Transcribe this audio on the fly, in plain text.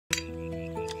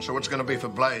So what's going to be for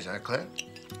Blaze, eh, Claire?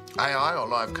 AI or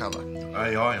live colour?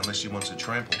 AI, unless he wants a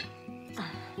trample.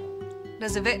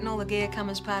 Does the vet and all the gear come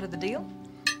as part of the deal?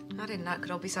 I didn't know it could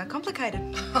all be so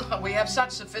complicated. We have such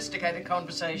sophisticated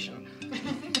conversation.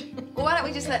 Well, why don't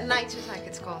we just let nature take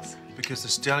its course? Because the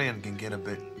stallion can get a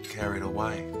bit carried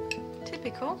away.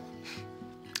 Typical.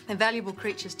 They're valuable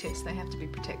creatures, Tess. They have to be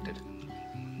protected.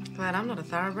 Glad I'm not a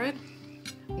thoroughbred.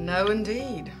 No,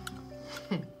 indeed.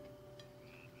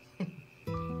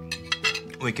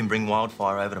 We can bring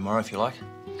Wildfire over tomorrow if you like.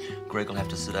 Greg will have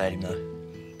to sedate him, though.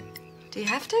 Do you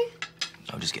have to?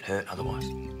 I'll just get hurt otherwise.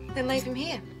 Then leave him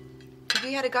here. Have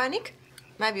you had a go, Nick?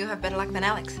 Maybe you'll have better luck than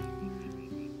Alex.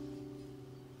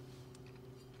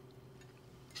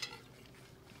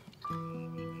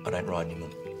 I don't ride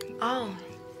anymore. Oh.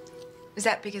 Is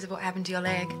that because of what happened to your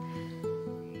leg?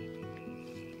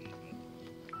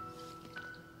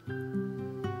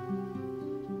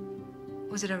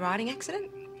 Was it a riding accident?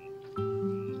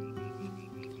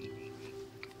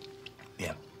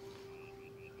 Yeah.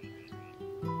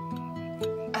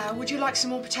 Would you like some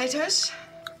more potatoes?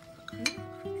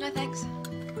 No, thanks.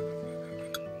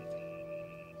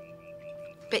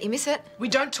 Bet you miss it. We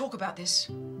don't talk about this.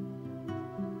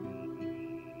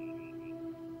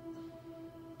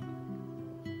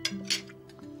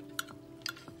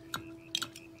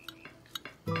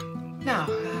 Now,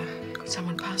 could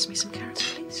someone pass me some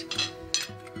carrots, please?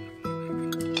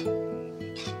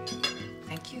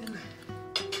 Thank you.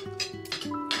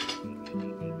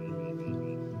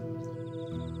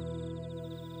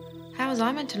 How was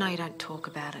I meant to know you don't talk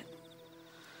about it?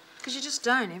 Because you just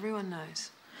don't. Everyone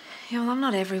knows. Yeah, well, I'm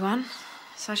not everyone.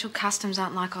 Social customs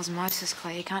aren't like osmosis,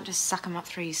 Claire. You can't just suck them up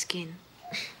through your skin.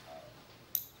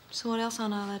 So what else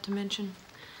aren't I allowed to mention?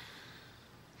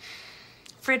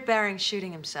 Fred Baring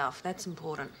shooting himself. That's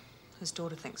important. His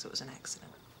daughter thinks it was an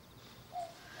accident.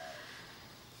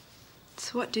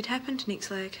 So what did happen to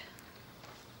Nick's leg?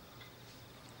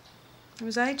 It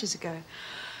was ages ago.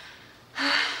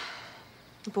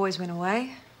 The boys went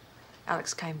away.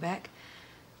 Alex came back.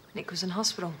 Nick was in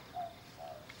hospital.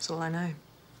 That's all I know.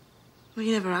 Well,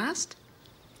 you never asked?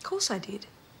 Of course I did.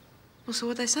 Well, so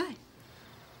what'd they say?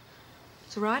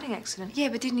 It's a riding accident. Yeah,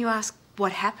 but didn't you ask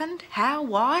what happened? How?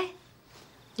 Why?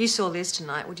 You saw Liz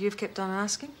tonight. Would you have kept on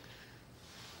asking?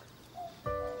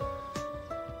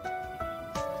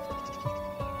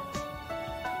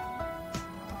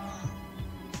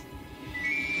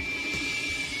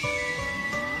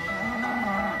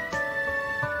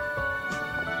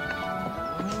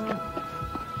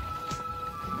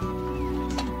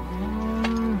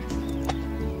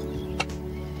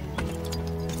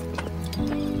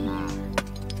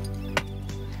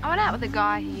 The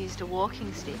guy who used a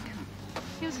walking stick.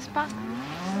 He was a spunk.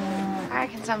 I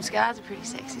reckon some scars are pretty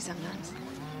sexy sometimes.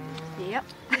 Yep.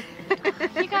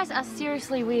 You guys are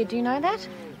seriously weird, do you know that?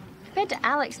 Compared to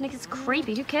Alex, Nick is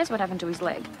creepy. Who cares what happened to his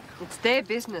leg? It's their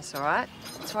business, all right?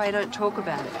 That's why you don't talk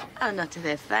about it. Oh, not to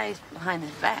their face, behind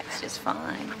their backs, just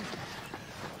fine.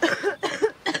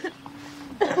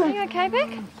 Are you okay,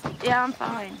 Beck? Yeah, I'm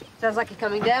fine. Sounds like you're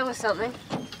coming down with something.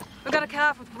 We've got a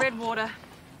calf with red water.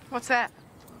 What's that?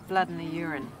 Blood in the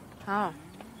urine. Oh,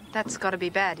 that's got to be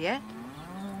bad, yeah?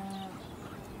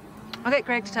 I'll get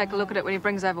Greg to take a look at it when he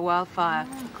brings over Wildfire.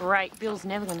 Great. Bill's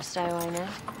never going to stay away now.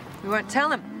 We won't tell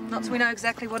him, not till we know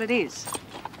exactly what it is.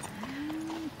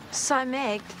 So,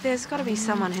 Meg, there's got to be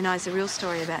someone who knows the real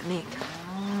story about Nick.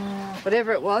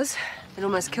 Whatever it was, it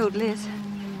almost killed Liz.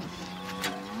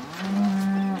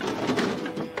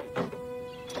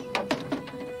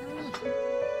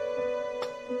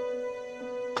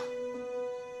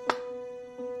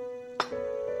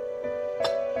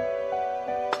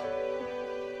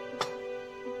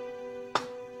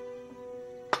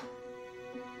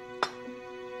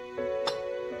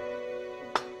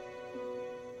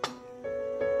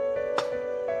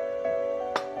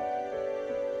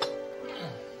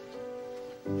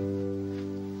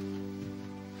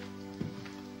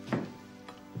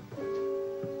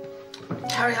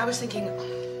 Harry, I was thinking,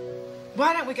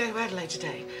 why don't we go to Adelaide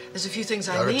today? There's a few things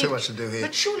I need. I've got too much to do here.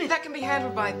 But surely that can be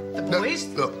handled by the boys.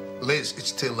 No, look, Liz,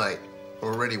 it's too late.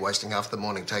 We're already wasting half the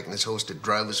morning taking this horse to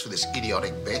Drovers for this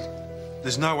idiotic bet.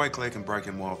 There's no way Claire can break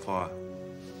in Wildfire.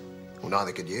 Well,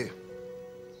 neither could you.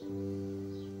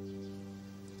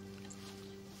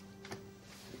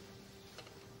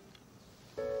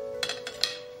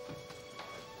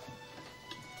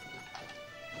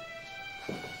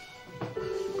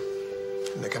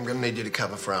 Nick, I'm going to need you to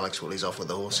cover for Alex while he's off with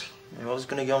the horse. Yeah, I was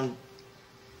going to go and...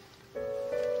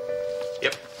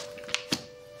 Yep.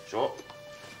 Sure.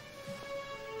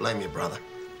 Blame your brother.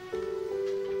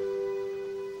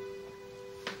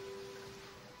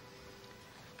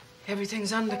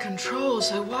 Everything's under control,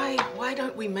 so why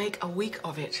don't we make a week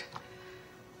of it?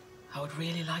 I would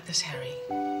really like this, Harry.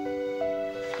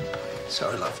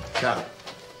 Sorry, love. Can't.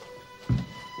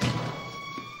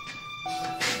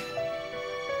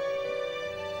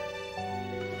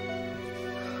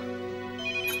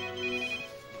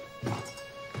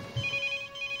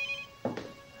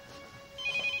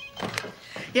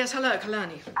 Yes, hello,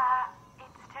 Kalani. It's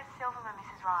Tess Silverman,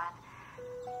 Mrs. Ryan.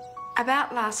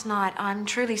 About last night, I'm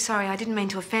truly sorry. I didn't mean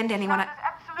to offend anyone. There's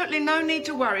absolutely no need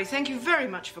to worry. Thank you very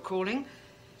much for calling.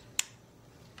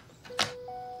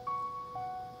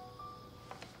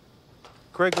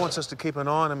 Greg wants us to keep an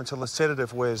eye on him until the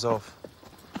sedative wears off.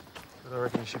 But I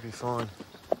reckon he should be fine.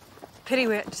 Pity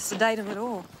we had to sedate him at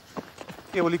all.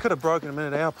 Yeah, well, he could have broken him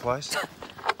in at our place.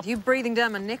 With you breathing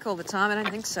down my neck all the time, I don't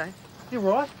think so. You're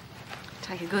right.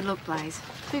 Take a good look, Blaze.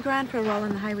 $2 grand for a roll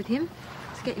in the hay with him.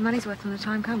 To get your money's worth when the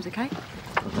time comes, okay?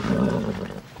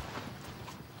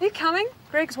 Are you coming?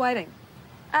 Greg's waiting.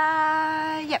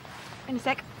 Yep. In a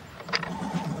sec.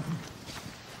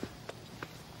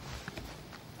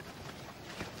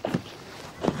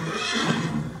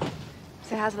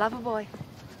 So how's Loverboy?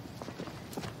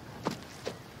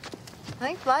 I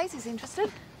think Blaze is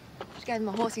interested. She gave him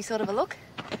a horsey sort of a look.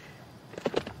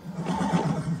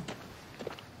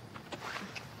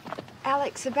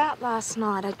 Alex, about last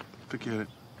night, Forget it.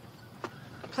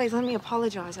 Please, let me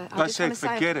apologise. I I just said want to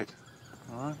say... forget it.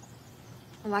 All right?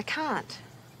 Well, I can't.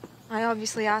 I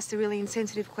obviously asked a really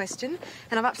insensitive question,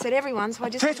 and I've upset everyone, so I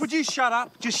just... Tess, would you shut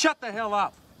up? Just shut the hell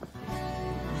up.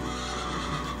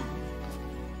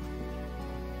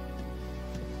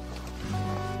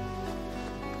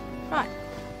 Right.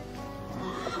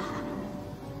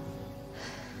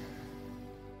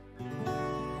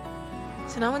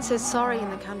 So no one says sorry in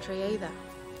the country either.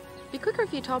 Be quicker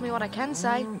if you told me what I can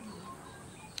say.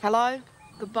 Hello,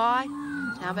 goodbye,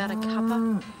 how about a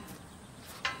cuppa?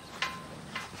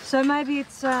 So maybe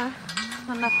it's not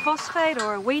enough phosphate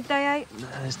or a weed they ate? No,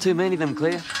 there's too many of them,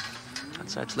 Claire. I'd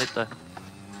say it's lepto.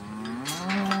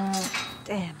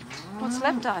 Damn. What's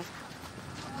lepto?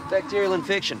 Bacterial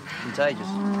infection, contagious.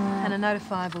 And a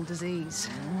notifiable disease.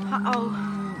 Uh-oh.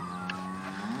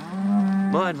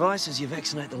 My advice is you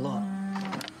vaccinate the lot.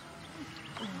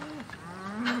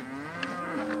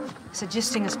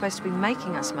 Suggesting is supposed to be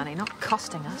making us money, not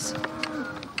costing us.